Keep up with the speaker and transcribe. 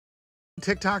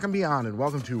TikTok and beyond, and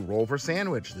welcome to Roll for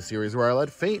Sandwich, the series where I let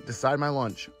fate decide my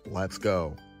lunch. Let's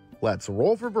go. Let's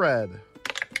roll for bread.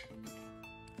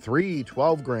 3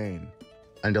 12-grain.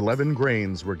 And 11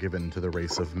 grains were given to the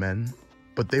race of men,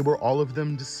 but they were all of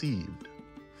them deceived,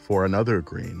 for another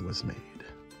grain was made.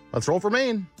 Let's roll for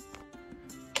main.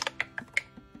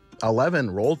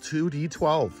 11, roll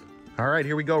 2d12. All right,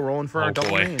 here we go, rolling for our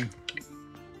double main.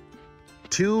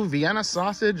 2 Vienna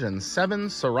sausage and 7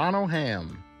 Serrano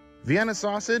ham. Vienna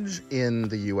sausage in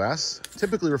the U.S.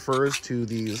 typically refers to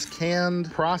these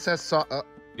canned processed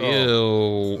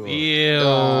Ew.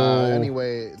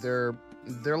 Anyway, they're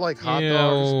like hot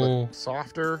dogs, but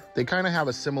softer. They kind of have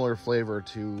a similar flavor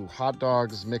to hot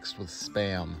dogs mixed with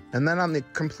Spam. And then on the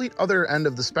complete other end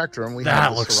of the spectrum, we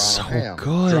have the Serrano ham.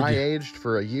 Good. Dry aged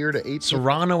for a year to 8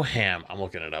 Serrano ham. I'm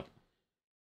looking it up.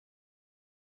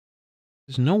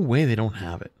 There's no way they don't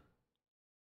have it.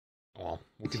 Well,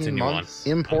 we'll continue on.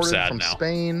 Imported from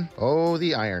Spain. Oh,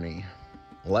 the irony.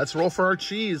 Let's roll for our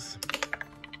cheese.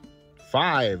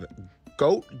 5,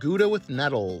 goat Gouda with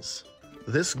nettles.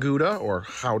 This Gouda, or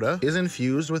Gouda, is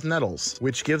infused with nettles,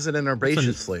 which gives it an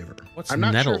herbaceous flavor. What's I'm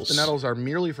not nettles? sure if the nettles are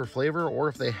merely for flavor or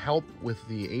if they help with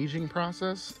the aging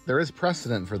process. There is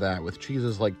precedent for that with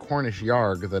cheeses like Cornish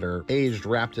Yarg that are aged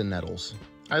wrapped in nettles.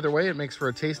 Either way, it makes for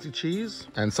a tasty cheese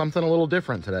and something a little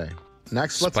different today.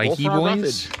 Next, let's roll for our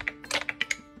roughage.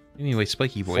 Anyway,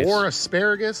 spiky boys. 4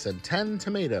 asparagus and 10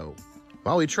 tomato.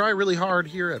 Well, we try really hard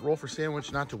here at Roll for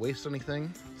Sandwich not to waste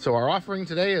anything. So our offering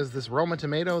today is this Roma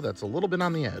tomato that's a little bit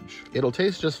on the edge. It'll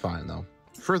taste just fine though.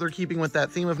 Further keeping with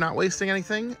that theme of not wasting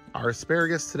anything, our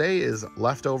asparagus today is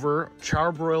leftover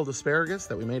charbroiled asparagus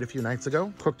that we made a few nights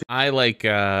ago. Cooked I like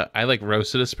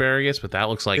roasted asparagus, but that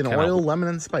looks like in oil, lemon,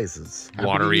 and spices.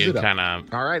 Watery and kind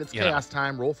of. All right, it's chaos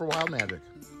time. Roll for wild magic.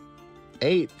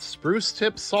 8 spruce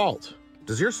tip salt.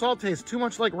 Does your salt taste too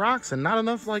much like rocks and not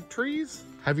enough like trees?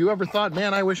 Have you ever thought,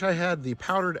 man, I wish I had the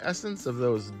powdered essence of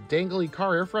those dangly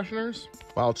car air fresheners?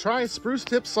 Well, try spruce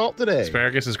tip salt today.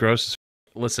 Asparagus is gross.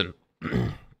 Listen,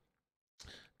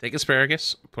 take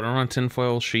asparagus, put it on a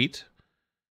tinfoil sheet,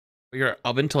 put your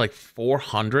oven to like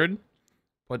 400,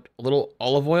 put a little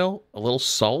olive oil, a little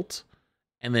salt,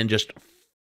 and then just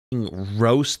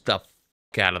roast the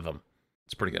out of them.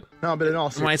 It's pretty good. No, but in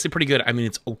all when I say pretty good, I mean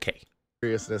it's okay.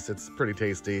 Seriousness, it's pretty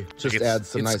tasty. Just adds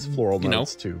some nice floral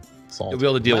notes to salt. You'll be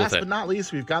able to deal with it. Last but not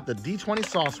least, we've got the D20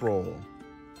 sauce roll.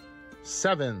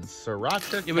 7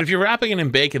 sriracha. Yeah, but if you're wrapping it in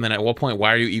bacon, then at what point,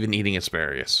 why are you even eating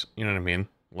asparagus? You know what I mean?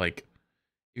 Like,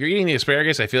 if you're eating the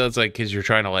asparagus, I feel it's like because you're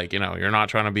trying to like, you're not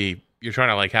trying to be, you're trying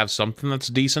to like have something that's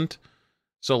decent.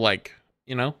 So like,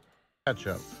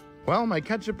 Ketchup. Well, my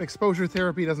ketchup exposure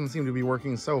therapy doesn't seem to be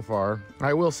working so far.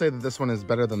 I will say that this one is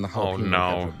better than the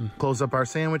jalapeno ketchup. Close up our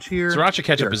sandwich here. Sriracha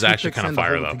ketchup is actually kind of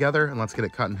fire, though. Together, and let's get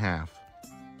it cut in half.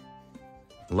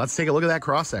 Let's take a look at that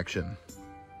cross section.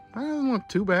 That doesn't look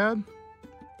too bad.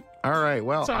 All right,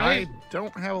 well, I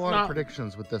don't have a lot of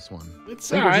predictions with this one. I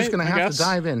think we're just going to have to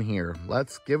dive in here.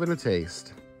 Let's give it a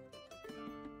taste.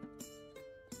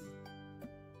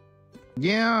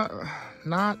 Yeah,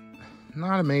 not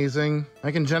amazing.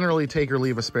 I can generally take or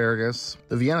leave asparagus.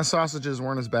 The Vienna sausages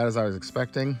weren't as bad as I was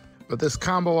expecting, but this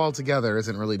combo altogether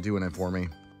isn't really doing it for me.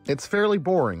 It's fairly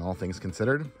boring, all things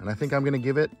considered, and I think I'm going to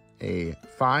give it a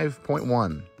 5.1,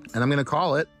 and I'm going to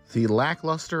call it the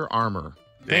lackluster armor.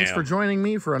 Damn. Thanks for joining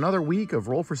me for another week of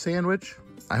Roll for Sandwich.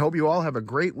 I hope you all have a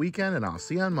great weekend, and I'll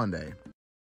see you on Monday.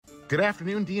 Good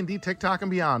afternoon, D&D, TikTok, and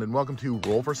beyond, and welcome to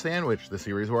Roll for Sandwich, the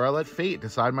series where I let fate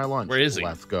decide my lunch. Where is he?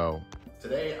 Let's go.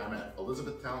 Today, I'm at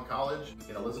Elizabethtown College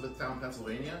in Elizabethtown,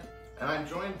 Pennsylvania, and I'm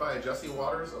joined by Jesse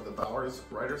Waters of the Bowers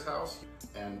Writers House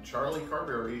and Charlie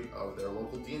Carberry of their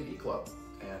local D&D club.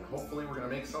 And hopefully we're going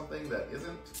to make something that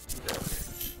isn't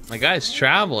devastating. My guy's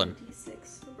traveling.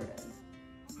 6 for bread.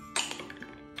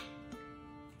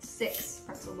 6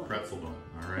 pretzel bun. Pretzel bun,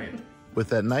 all right. With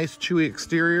that nice chewy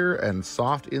exterior and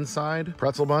soft inside,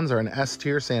 pretzel buns are an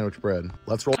S-tier sandwich bread.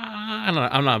 Let's roll.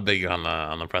 I'm not big on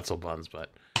the pretzel buns,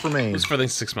 but for me. It was for the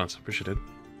 6 months. Appreciate it.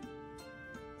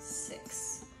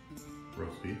 6.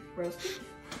 Roast beef. Roast beef.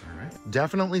 All right.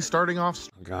 Definitely starting off.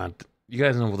 God, you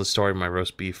guys know the story of my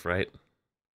roast beef, right?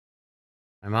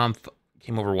 My mom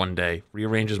came over one day,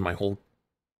 rearranges my whole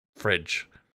fridge,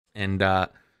 and I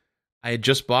had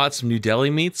just bought some new deli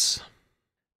meats.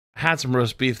 I had some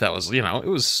roast beef that was, it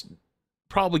was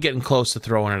probably getting close to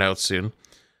throwing it out soon.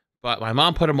 But my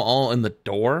mom put them all in the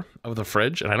door of the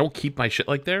fridge, and I don't keep my shit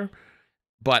like there.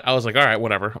 But I was like, all right,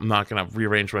 whatever. I'm not going to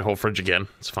rearrange my whole fridge again.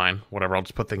 It's fine. Whatever. I'll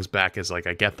just put things back as like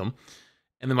I get them.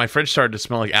 And then my fridge started to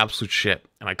smell like absolute shit.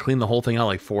 And I cleaned the whole thing out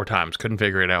like 4 times. Couldn't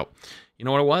figure it out. You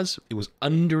know what it was? It was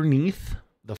underneath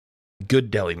the good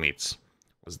deli meats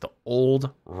was the old,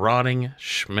 rotting,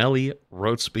 smelly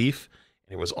roast beef.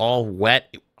 And it was all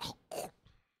wet.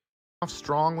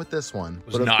 Strong with this one,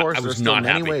 Was but of not- course I was there's still not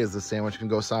many happy. ways the sandwich can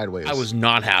go sideways. I was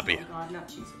not happy. Oh God, not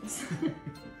cheese.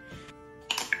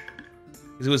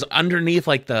 It was underneath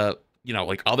like the, you know,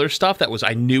 like other stuff that was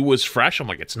I knew was fresh. I'm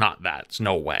like, it's not that. It's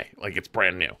no way. Like it's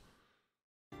brand new.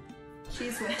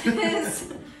 Cheese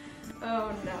whiz.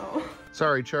 Oh no.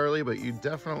 Sorry, Charlie, but you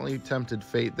definitely tempted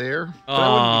fate there. But Oh,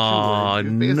 I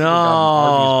wouldn't be too worried. You've basically gotten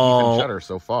Arby's beef and no. cheddar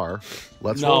so far.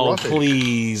 Let's roll No, roughage.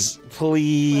 please.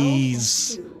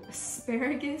 Please. 2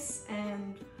 asparagus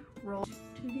and roll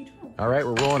 2d12. All right,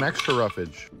 we're rolling extra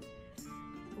roughage.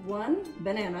 1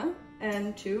 banana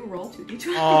and 2 roll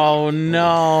 2d12. Oh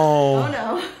no. Oh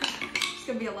no. It's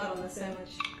gonna be a lot on this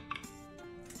sandwich.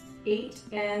 8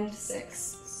 and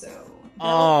 6. So.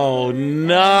 Oh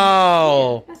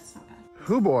no. Yeah, that's not bad.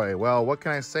 Hoo boy. Well, what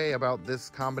can I say about this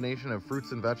combination of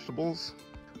fruits and vegetables?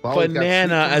 Well, we've got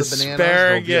Banana, sweet from the bananas,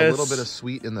 there'll be a little asparagus. bit of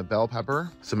sweet in the bell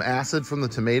pepper, some acid from the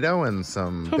tomato, and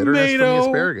some bitterness from the Tomato.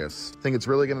 asparagus. I think it's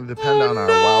really going to depend Oh, on our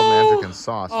no. wild magic and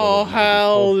sauce. Oh, whether we can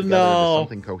hell pull together into no.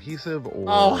 Something cohesive, or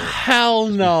Oh hell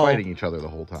just be no. fighting each other the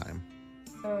whole time.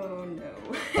 Oh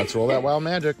no. Let's roll that wild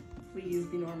magic. Please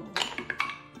be normal.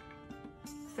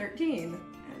 13.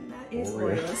 And that is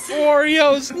Oreos.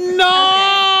 Oreos. Oreos, Okay, you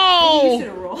no! should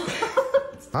have rolled.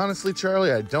 Honestly,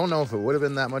 Charlie, I don't know if it would have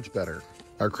been that much better.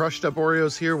 Our crushed up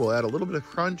Oreos here will add a little bit of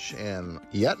crunch and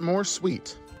yet more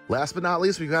sweet. Last but not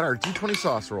least, we've got our D20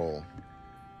 sauce roll.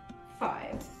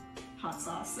 5. Hot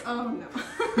sauce. Oh no.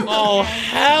 Oh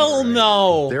hell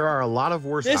no! There are a lot of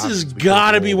worse This has options we could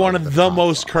got to roll be about one of than the hot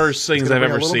most sauce. cursed It's things gonna I've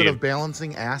bring ever a little bit seen. of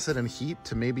balancing acid and heat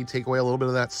to maybe take away a little bit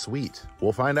of that sweet.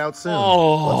 We'll find out soon.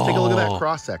 Oh. Let's take a look at that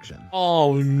cross section.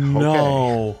 Oh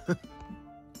no!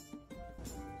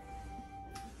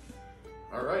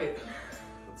 All right,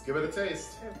 let's give it a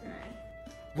taste. Okay.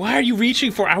 Why are you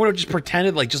reaching for? I would have just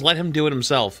pretended, like, just let him do it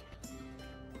himself.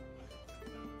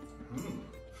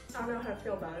 I don't know how to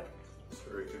feel about it. It's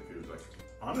very confusing.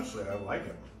 Honestly, I like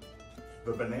it.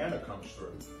 The banana comes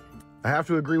through. I have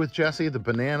to agree with Jesse. The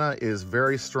banana is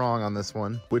very strong on this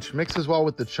one, which mixes well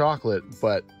with the chocolate,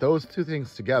 but those two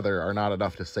things together are not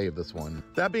enough to save this one.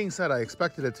 That being said, I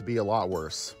expected it to be a lot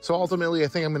worse. So ultimately, I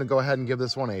think I'm going to go ahead and give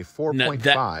this one a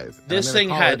 4.5. This thing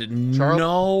had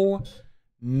no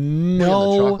the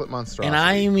chocolate monstrosity. and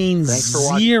I mean Thanks for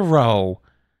watching. zero,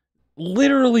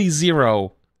 literally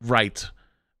zero, right,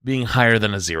 being higher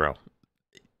than a 0.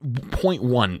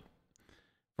 0.1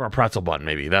 for a pretzel bun,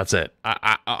 maybe. That's it.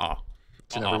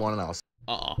 And everyone else.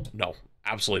 No,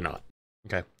 absolutely not.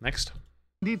 Okay, next.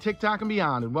 Indeed, TikTok and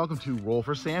beyond, and welcome to Roll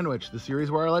for Sandwich, the series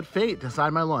where I let fate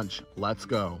decide my lunch. Let's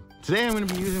go. Today I'm going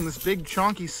to be using this big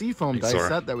chonky seafoam Thanks, dice Sora.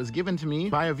 set that was given to me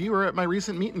by a viewer at my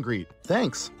recent meet and greet.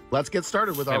 Thanks. Let's get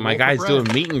started with our Hey, my roll for guy's bread.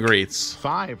 doing meet and greets.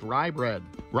 5, rye bread.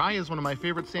 Rye is one of my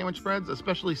favorite sandwich breads,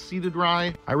 especially seeded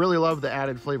rye. I really love the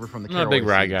added flavor from the I'm not a caraway big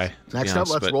rye seeds. guy, to be Next up,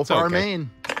 honest, let's but roll it's for our okay. main.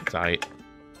 It's alright.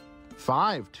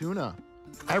 5, tuna.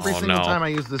 Every Oh, single no. time I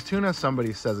use this tuna,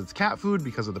 somebody says it's cat food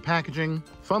because of the packaging.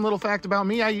 Fun little fact about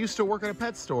me, I used to work at a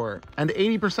pet store, and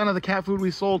 80% of the cat food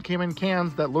we sold came in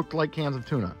cans that looked like cans of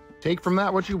tuna. Take from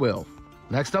that what you will.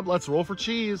 Next up, let's roll for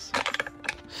cheese.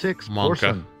 6, Monka.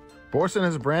 Boursin. Boursin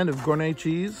is a brand of Gournay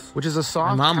cheese, which is a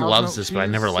soft My mom cow's loves milk this, but I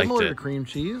cheese never liked similar it. to cream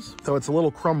cheese, though it's a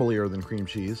little crumblier than cream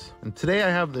cheese. And today I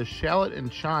have the shallot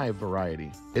and chive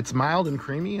variety. It's mild and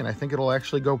creamy, and I think it'll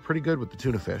actually go pretty good with the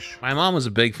tuna fish. My mom was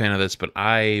a big fan of this, but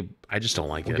I just don't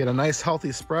like We'll it. get a nice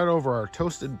healthy spread over our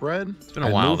toasted bread. It's been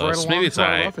a while, though, so maybe it's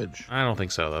alright. roughage. I don't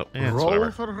think so, though. Yeah, it's Roll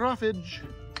whatever. for roughage.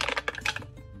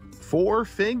 4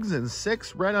 figs and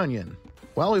 6 red onion.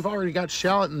 Well, we've already got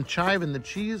shallot and chive in the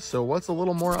cheese, so what's a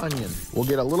little more onion? We'll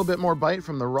get a little bit more bite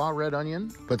from the raw red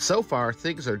onion, but so far,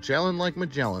 figs are gelling like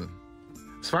Magellan.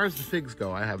 As far as the figs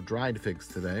go, I have dried figs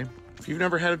today. If you've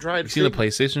never had a dried You seen the fig,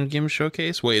 PlayStation Game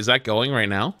Showcase? Wait, is that going right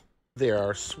now? they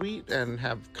are sweet and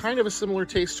have kind of a similar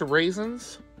taste to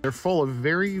raisins. They're full of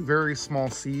very, very small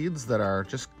seeds that are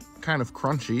just kind of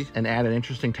crunchy and add an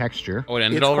interesting texture. Oh, it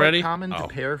ended it's already? Quite common to Oh.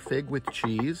 pair fig with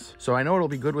cheese, so I know it'll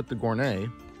be good with the Gournay.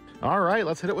 All right,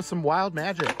 let's hit it with some wild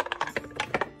magic.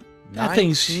 That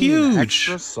thing's 19 huge.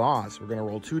 Extra sauce. We're gonna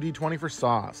roll 2d20 for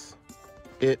sauce.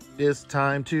 It is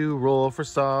time to roll for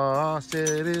sauce.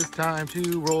 It is time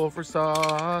to roll for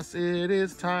sauce. It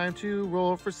is time to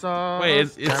roll for sauce. Wait,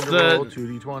 it's time to the- roll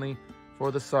 2d20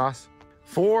 for the sauce.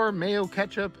 4 mayo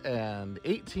ketchup and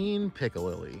 18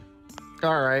 piccalilli.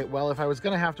 All right, well, if I was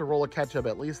gonna have to roll a ketchup,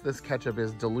 at least this ketchup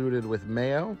is diluted with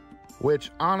mayo,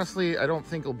 which honestly, I don't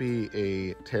think will be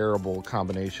a terrible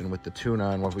combination with the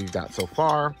tuna and what we've got so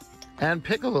far. And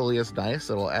piccalilli is nice.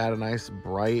 It'll add a nice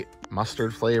bright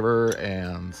mustard flavor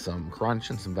and some crunch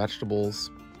and some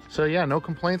vegetables. So yeah, no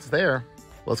complaints there.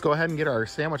 Let's go ahead and get our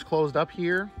sandwich closed up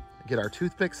here. Get our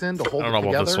toothpicks in to hold it together. I don't know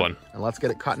about this one. And let's get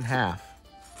it cut in half.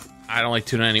 I don't like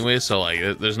tuna anyway, so like,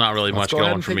 there's not really much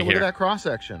going for me here. Look at that cross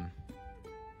section.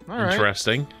 All right.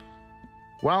 Interesting.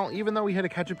 Well, even though we hit a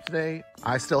ketchup today,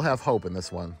 I still have hope in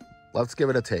this one. Let's give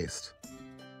it a taste.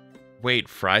 Wait,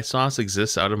 fry sauce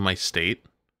exists out of my state?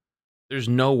 There's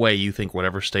no way you think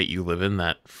whatever state you live in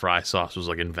that fry sauce was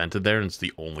like invented there and it's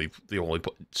the only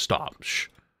stop. Shh.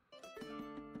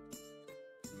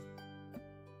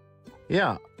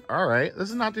 Yeah, all right. This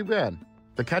is not too bad.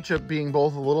 The ketchup being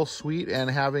both a little sweet and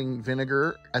having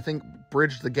vinegar, I think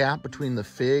bridged the gap between the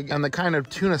fig and the kind of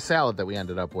tuna salad that we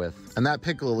ended up with. And that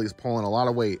piccalilli is pulling a lot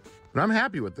of weight. But I'm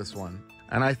happy with this one.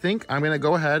 And I think I'm going to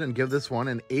go ahead and give this one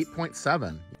an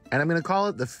 8.7. And I'm going to call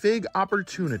it the Fig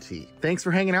Opportunity. Thanks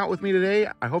for hanging out with me today.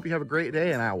 I hope you have a great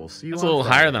day, and I will see you. It's a little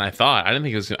higher than I thought. I didn't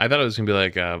think it was. I thought it was going to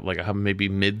be like a maybe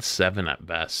mid-7 at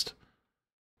best.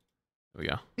 There we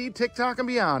go. TikTok and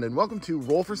beyond, and welcome to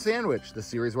Roll for Sandwich, the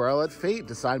series where I let fate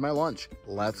decide my lunch.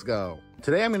 Let's go.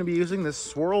 Today I'm going to be using this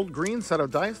swirled green set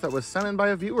of dice that was sent in by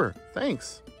a viewer.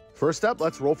 Thanks. First up,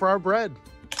 let's roll for our bread.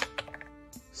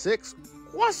 6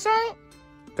 croissant.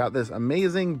 Got this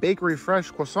amazing bakery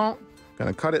fresh croissant.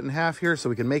 Gonna cut it in half here so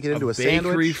we can make it into a sandwich.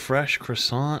 Bakery fresh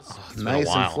croissant. Oh, it's nice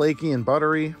and flaky and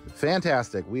buttery.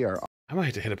 Fantastic. We are. I might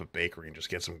have to hit up a bakery and just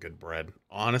get some good bread.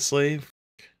 Honestly,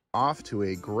 off to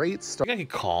a great start. I think I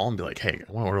could call and be like, "Hey,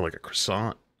 I want to order like a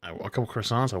croissant. I want a couple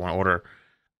croissants. I want to order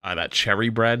that cherry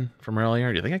bread from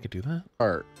earlier. Do you think I could do that?" All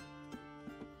right.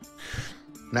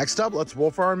 Next up, let's roll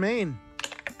for our main.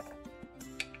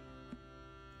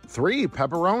 3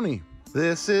 pepperoni.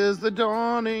 This is the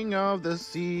dawning of the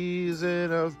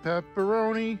season of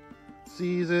pepperoni.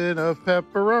 Season of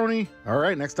pepperoni. All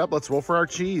right, next up, let's roll for our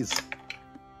cheese.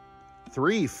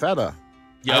 3 feta.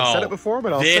 Yo, I've said it before,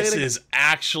 but I'll say it again. This is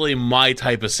actually my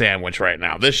type of sandwich right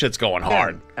now. This shit's going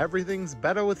hard. Everything's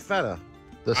better with feta.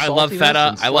 I love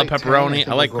feta. I love pepperoni.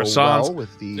 I like croissants. Well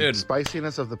with the Dude,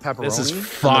 spiciness of the pepperoni. This is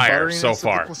fire so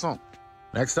far.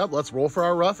 Next up, let's roll for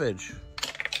our roughage.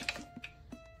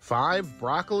 5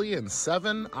 broccoli and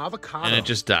 7 avocado. And it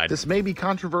just died. This may be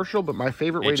controversial, but my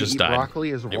favorite way to eat broccoli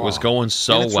is raw. It was going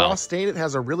so well. In its well. raw state, it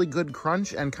has a really good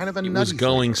crunch and kind of a nutty It was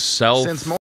going flavor. so Since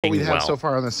most of what we well. have so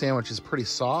far on the sandwich is pretty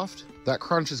soft, that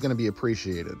crunch is going to be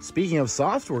appreciated. Speaking of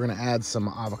soft, we're going to add some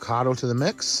avocado to the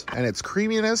mix, and its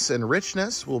creaminess and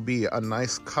richness will be a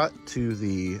nice cut to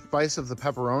the spice of the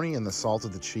pepperoni and the salt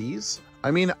of the cheese.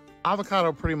 I mean,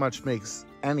 avocado pretty much makes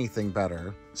anything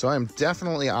better, so I'm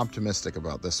definitely optimistic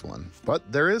about this one.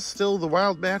 But there is still the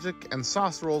wild magic and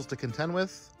sauce rolls to contend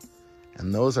with,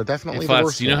 and those are definitely the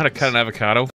worst. Do you know how to cut an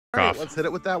avocado? All right, let's hit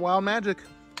it with that wild magic.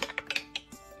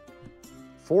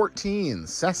 14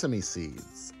 sesame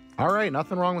seeds. All right,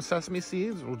 nothing wrong with sesame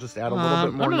seeds. We'll just add a little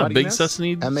bit more nuttiness. I'm not a big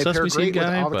sesame and they pair seed great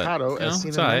guy, with avocado, but, as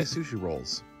seen in many sushi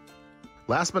rolls.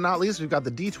 Last but not least, we've got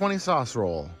the D20 sauce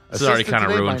roll. This is already kind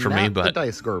of ruined for me, but the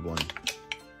dice Gerblin.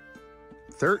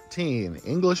 13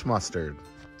 English mustard.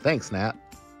 Thanks, Nat.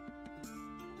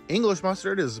 English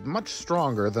mustard is much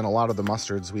stronger than a lot of the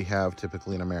mustards we have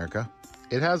typically in America.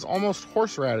 It has almost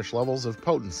horseradish levels of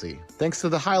potency, thanks to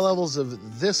the high levels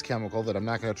of this chemical that I'm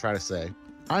not going to try to say.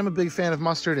 I'm a big fan of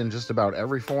mustard in just about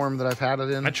every form that I've had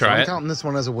it in. I'm counting this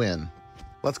one as a win.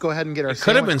 Let's go ahead and get our sandwich. It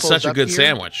could have been such a good here.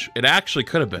 sandwich. It actually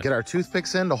could have been. Get our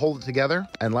toothpicks in to hold it together,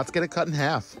 and let's get it cut in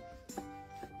half.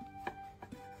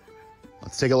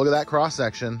 Let's take a look at that cross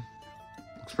section.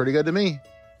 Looks pretty good to me.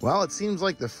 Well, it seems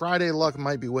like the Friday luck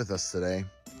might be with us today.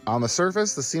 On the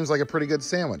surface, this seems like a pretty good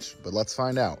sandwich, but let's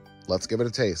find out. Let's give it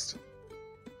a taste.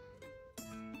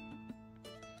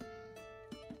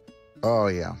 Oh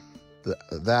yeah,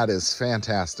 that is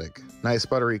fantastic. Nice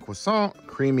buttery croissant,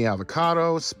 creamy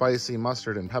avocado, spicy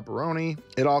mustard and pepperoni.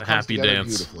 It all comes together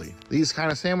beautifully. These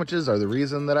kind of sandwiches are the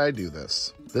reason that I do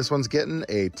this. This one's getting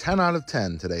a 10 out of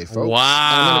 10 today, folks.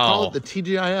 Wow. And I'm going to call it the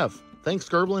TGIF. Thanks,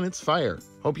 Gerblin. It's fire.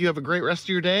 Hope you have a great rest of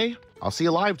your day. I'll see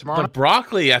you live tomorrow. The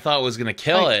broccoli I thought was going to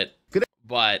kill it.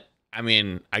 But, I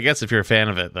mean, I guess if you're a fan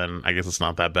of it, then I guess it's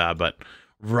not that bad. But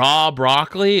raw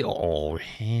broccoli? Oh,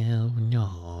 hell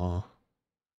no.